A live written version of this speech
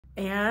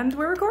And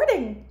we're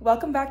recording.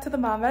 Welcome back to the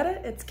Mom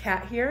Edit. It's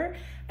Kat here,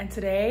 and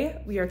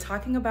today we are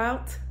talking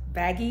about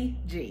baggy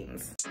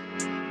jeans.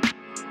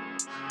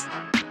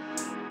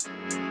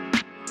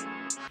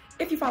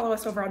 If you follow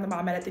us over on the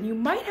Mom Edit, then you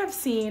might have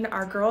seen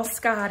our girl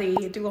Scotty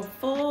do a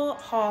full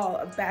haul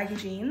of baggy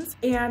jeans.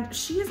 And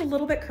she is a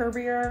little bit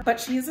curvier, but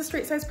she is a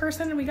straight size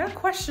person. And we got a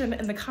question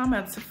in the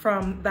comments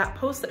from that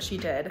post that she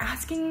did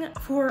asking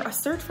for a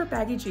search for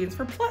baggy jeans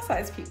for plus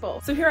size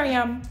people. So here I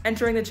am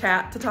entering the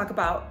chat to talk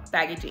about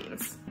baggy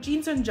jeans.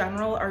 Jeans in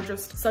general are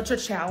just such a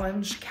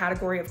challenge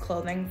category of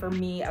clothing for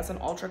me as an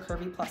ultra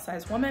curvy plus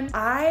size woman.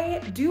 I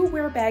do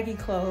wear baggy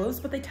clothes,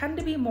 but they tend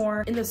to be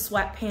more in the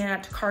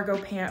sweatpant, cargo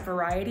pant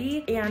variety.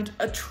 And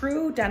a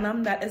true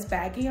denim that is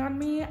baggy on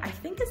me, I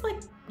think is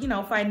like, you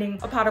know, finding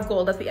a pot of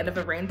gold at the end of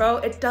a rainbow.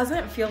 It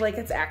doesn't feel like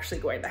it's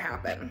actually going to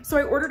happen. So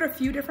I ordered a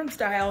few different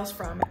styles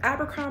from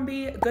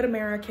Abercrombie, Good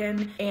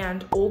American,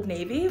 and Old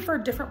Navy for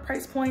different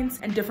price points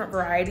and different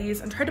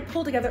varieties, and tried to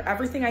pull together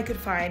everything I could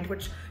find,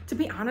 which, to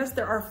be honest,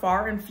 there are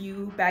far and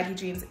few baggy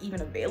jeans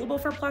even available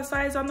for plus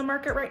size on the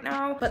market right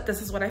now, but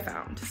this is what I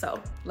found.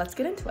 So let's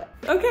get into it.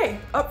 Okay,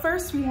 up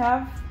first we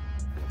have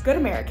Good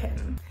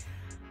American.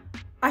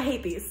 I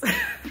hate these.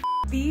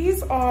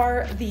 These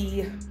are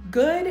the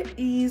Good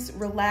Ease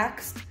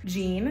Relaxed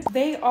jean.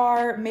 They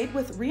are made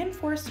with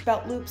reinforced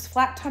belt loops,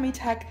 flat tummy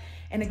tech,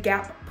 and a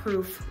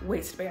gap-proof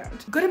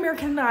waistband. Good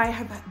American and I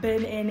have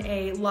been in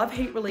a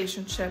love-hate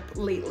relationship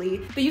lately.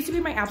 They used to be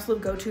my absolute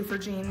go-to for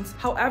jeans.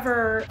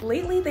 However,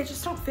 lately they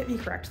just don't fit me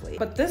correctly.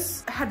 But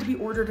this had to be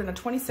ordered in a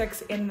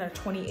 26 and a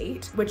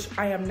 28, which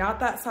I am not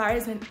that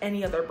size in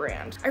any other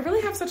brand. I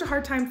really have such a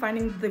hard time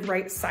finding the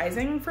right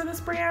sizing for this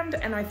brand,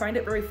 and I find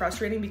it very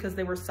frustrating because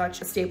they were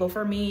such a staple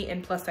for me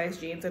in plus size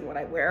jeans and what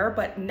I wear,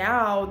 but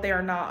now they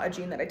are not a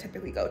jean that I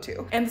typically go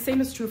to. And the same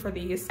is true for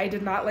these. I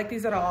did not like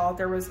these at all.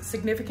 There was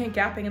significant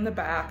gapping in the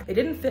back. They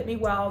didn't fit me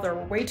well. They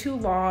were way too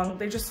long.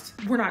 They just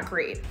were not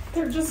great.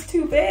 They're just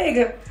too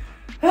big.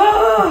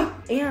 Ah!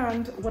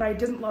 And what I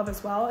didn't love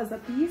as well is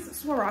that these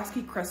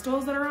Swarovski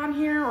crystals that are on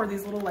here, or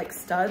these little like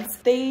studs,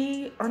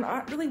 they are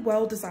not really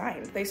well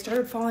designed. They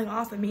started falling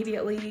off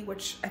immediately,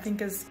 which I think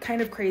is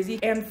kind of crazy.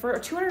 And for a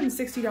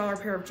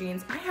 $260 pair of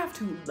jeans, I have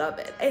to love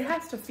it. It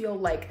has to feel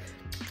like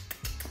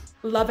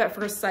love at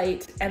first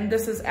sight, and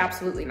this is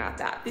absolutely not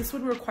that. This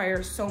would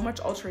require so much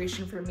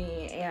alteration for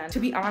me, and to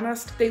be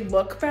honest, they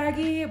look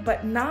baggy,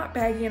 but not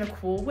baggy in a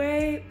cool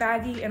way,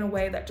 baggy in a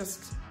way that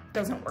just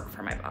doesn't work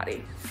for my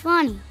body.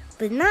 Funny,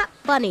 but not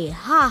funny,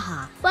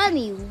 haha.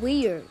 Funny,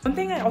 weird. One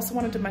thing I also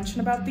wanted to mention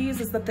about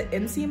these is that the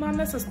inseam on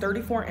this is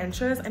 34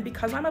 inches, and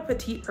because I'm a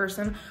petite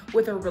person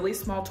with a really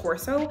small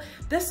torso,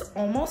 this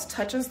almost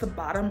touches the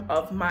bottom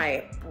of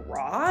my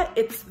bra.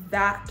 It's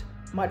that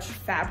much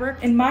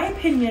fabric. In my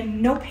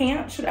opinion, no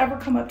pant should ever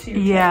come up to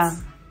your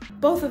chest.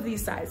 Both of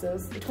these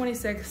sizes, the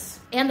 26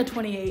 and the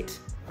 28,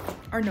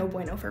 are no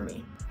bueno for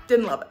me.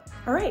 Didn't love it.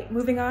 All right,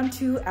 moving on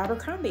to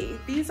Abercrombie.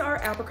 These are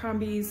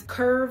Abercrombie's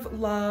Curve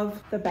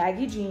Love, the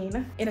baggy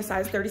jean in a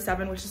size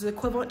 37, which is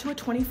equivalent to a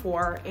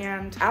 24.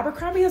 And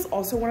Abercrombie is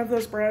also one of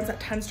those brands that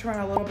tends to run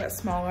a little bit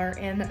smaller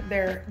in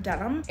their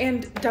denim.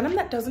 And denim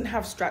that doesn't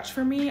have stretch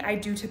for me, I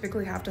do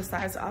typically have to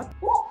size up.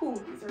 Ooh,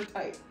 these are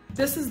tight.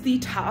 This is the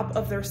top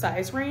of their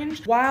size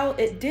range. While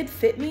it did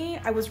fit me,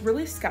 I was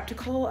really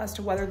skeptical as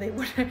to whether they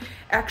would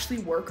actually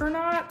work or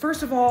not.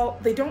 First of all,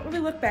 they don't really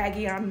look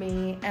baggy on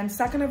me. And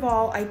second of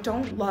all, I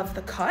don't love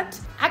the cut.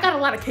 I got a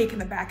lot of cake in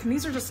the back, and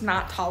these are just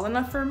not tall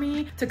enough for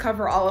me to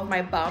cover all of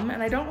my bum.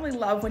 And I don't really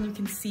love when you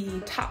can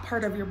see top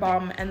part of your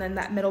bum and then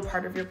that middle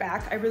part of your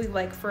back. I really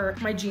like for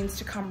my jeans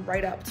to come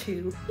right up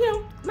to, you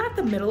know, not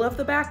the middle of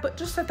the back, but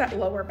just at that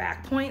lower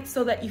back point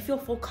so that you feel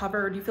full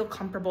covered, you feel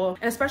comfortable.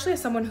 And especially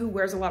as someone who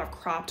wears a lot of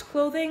cropped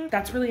clothing,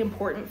 that's really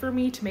important for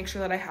me to make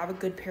sure that I have a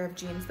good pair of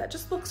jeans that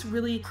just looks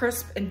really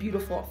crisp and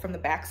beautiful from the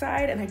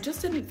backside. And I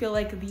just didn't feel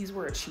like these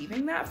were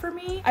achieving that for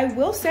me. I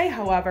will say,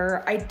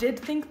 however, I did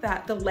think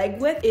that the leg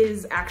width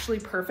is actually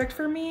perfect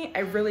for me. I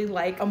really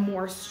like a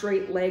more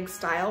straight leg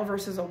style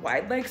versus a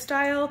wide leg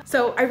style.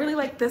 So I really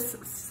like this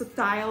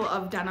style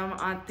of denim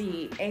on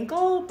the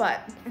ankle,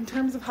 but in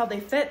terms of how they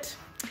fit,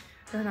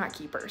 they're not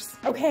keepers.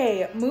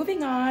 Okay,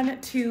 moving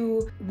on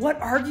to what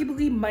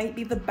arguably might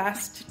be the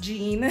best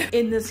jean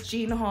in this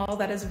jean haul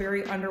that is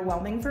very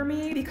underwhelming for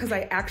me because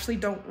I actually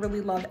don't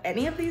really love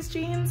any of these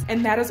jeans,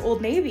 and that is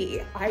Old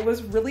Navy. I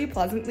was really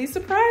pleasantly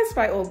surprised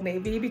by Old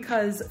Navy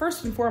because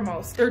first and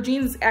foremost, their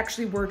jeans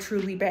actually were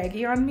truly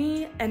baggy on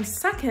me, and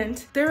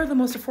second, they're the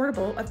most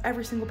affordable of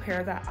every single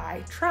pair that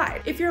I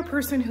tried. If you're a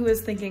person who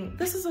is thinking,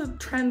 this is a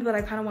trend that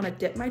I kind of want to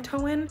dip my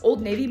toe in,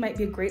 Old Navy might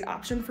be a great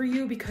option for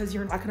you because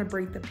you're not gonna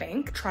break the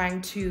bank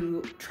trying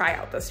to try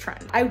out this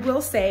trend. I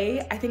will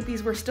say, I think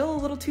these were still a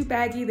little too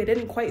baggy. They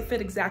didn't quite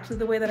fit exactly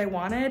the way that I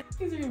wanted.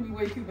 These are gonna be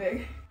way too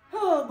big.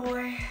 Oh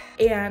boy.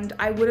 And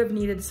I would have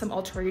needed some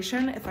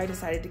alteration if I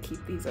decided to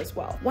keep these as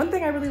well. One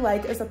thing I really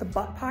like is that the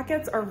butt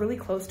pockets are really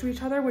close to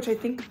each other, which I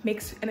think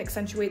makes and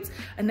accentuates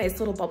a nice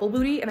little bubble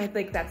booty, and I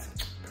think that's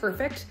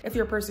perfect if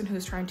you're a person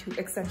who's trying to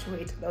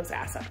accentuate those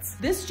assets.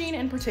 This jean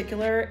in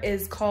particular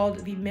is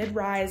called the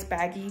mid-rise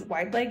baggy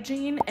wide leg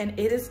jean, and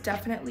it is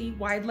definitely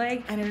wide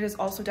leg and it is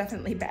also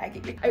definitely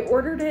baggy. I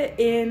ordered it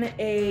in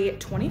a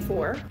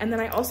 24 and then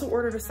I also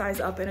ordered a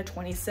size up in a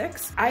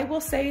 26. I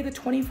will say the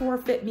 24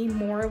 fit me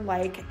more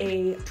like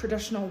a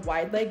traditional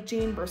wide leg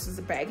jean versus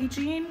a baggy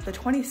jean. The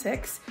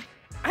 26,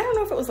 I don't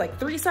know if it was like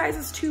 3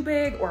 sizes too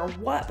big or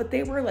what, but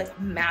they were like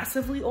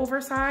massively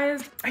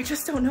oversized. I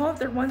just don't know if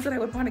they're ones that I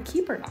would want to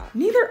keep or not.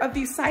 Neither of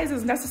these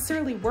sizes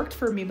necessarily worked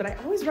for me, but I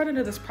always run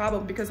into this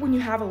problem because when you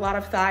have a lot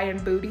of thigh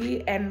and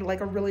booty and like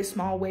a really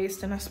small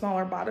waist and a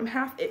smaller bottom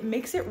half, it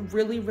makes it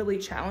really, really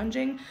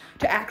challenging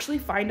to actually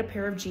find a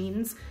pair of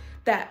jeans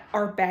that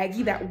are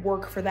baggy that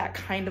work for that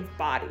kind of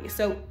body.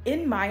 So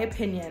in my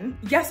opinion,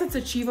 yes, it's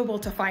achievable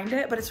to find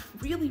it, but it's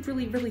really,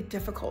 really, really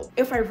difficult.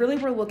 If I really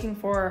were looking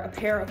for a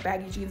pair of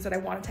baggy jeans that I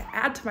wanted to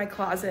add to my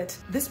closet,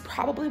 this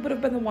probably would have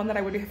been the one that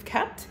I would have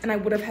kept, and I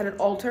would have had it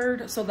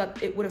altered so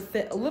that it would have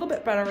fit a little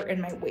bit better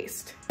in my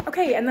waist.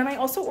 Okay, and then I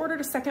also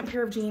ordered a second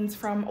pair of jeans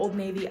from Old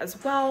Navy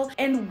as well.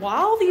 And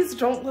while these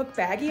don't look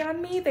baggy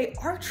on me, they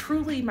are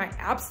truly my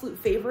absolute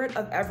favorite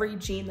of every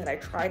jean that I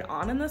tried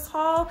on in this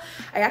haul.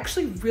 I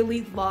actually really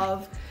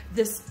love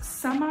this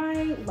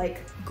semi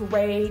like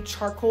gray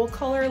charcoal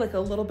color, like a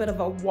little bit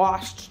of a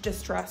washed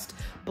distressed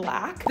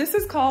black. This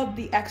is called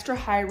the extra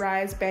high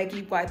rise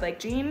baggy wide leg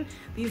jean.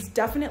 These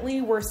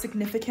definitely were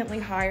significantly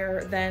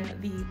higher than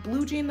the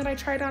blue jean that I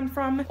tried on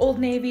from Old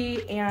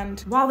Navy. And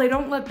while they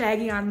don't look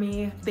baggy on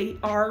me, they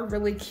are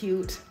really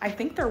cute. I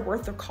think they're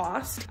worth the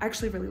cost. I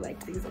actually really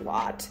liked these a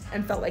lot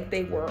and felt like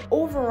they were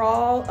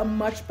overall a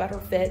much better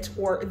fit,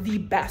 or the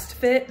best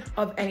fit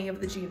of any of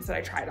the jeans that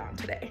I tried on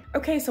today.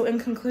 Okay, so in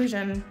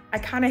conclusion, I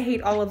kind of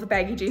hate all of the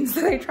baggy jeans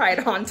that I tried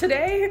on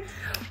today,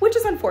 which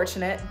is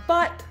unfortunate,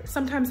 but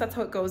sometimes that's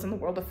how it goes in the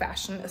world of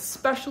fashion,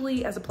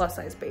 especially as a plus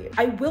size babe.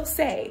 I will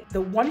say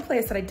the one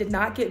place that I did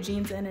not get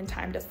jeans in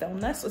time to film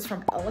this was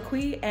from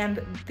Eloquii,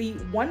 and the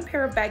one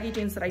pair of baggy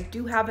jeans that I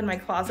do have in my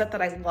closet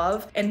that I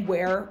love and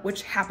wear,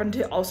 which happen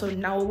to also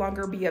no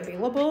longer be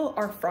available,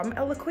 are from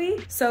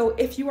Eloquii. So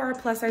if you are a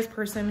plus size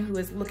person who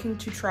is looking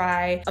to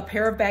try a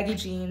pair of baggy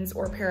jeans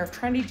or a pair of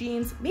trendy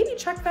jeans, maybe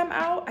check them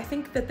out. I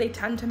think that they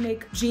tend to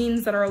make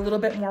jeans that are a little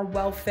bit more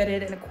well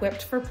fitted and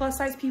equipped for plus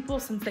size people,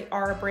 since they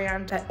are a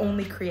brand that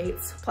only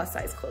creates plus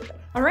size clothing.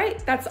 All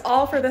right, that's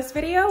all for this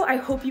video. I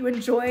hope you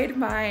enjoyed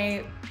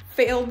my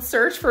failed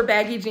search for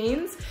baggy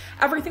jeans.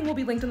 Everything will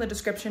be linked in the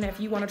description if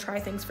you want to try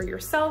things for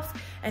yourself.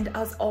 And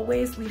as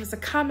always, leave us a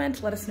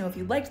comment, let us know if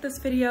you liked this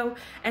video,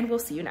 and we'll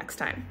see you next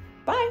time.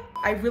 Bye.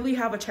 I really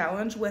have a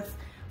challenge with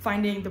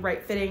finding the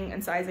right fitting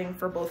and sizing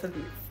for both of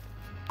these.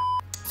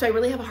 So I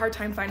really have a hard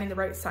time finding the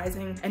right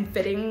sizing and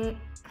fitting.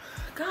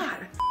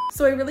 God.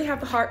 So I really have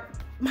the hard,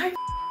 my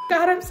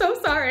God, I'm so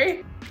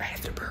sorry. I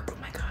have to burp, oh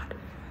my God.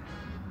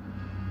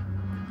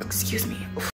 Excuse me.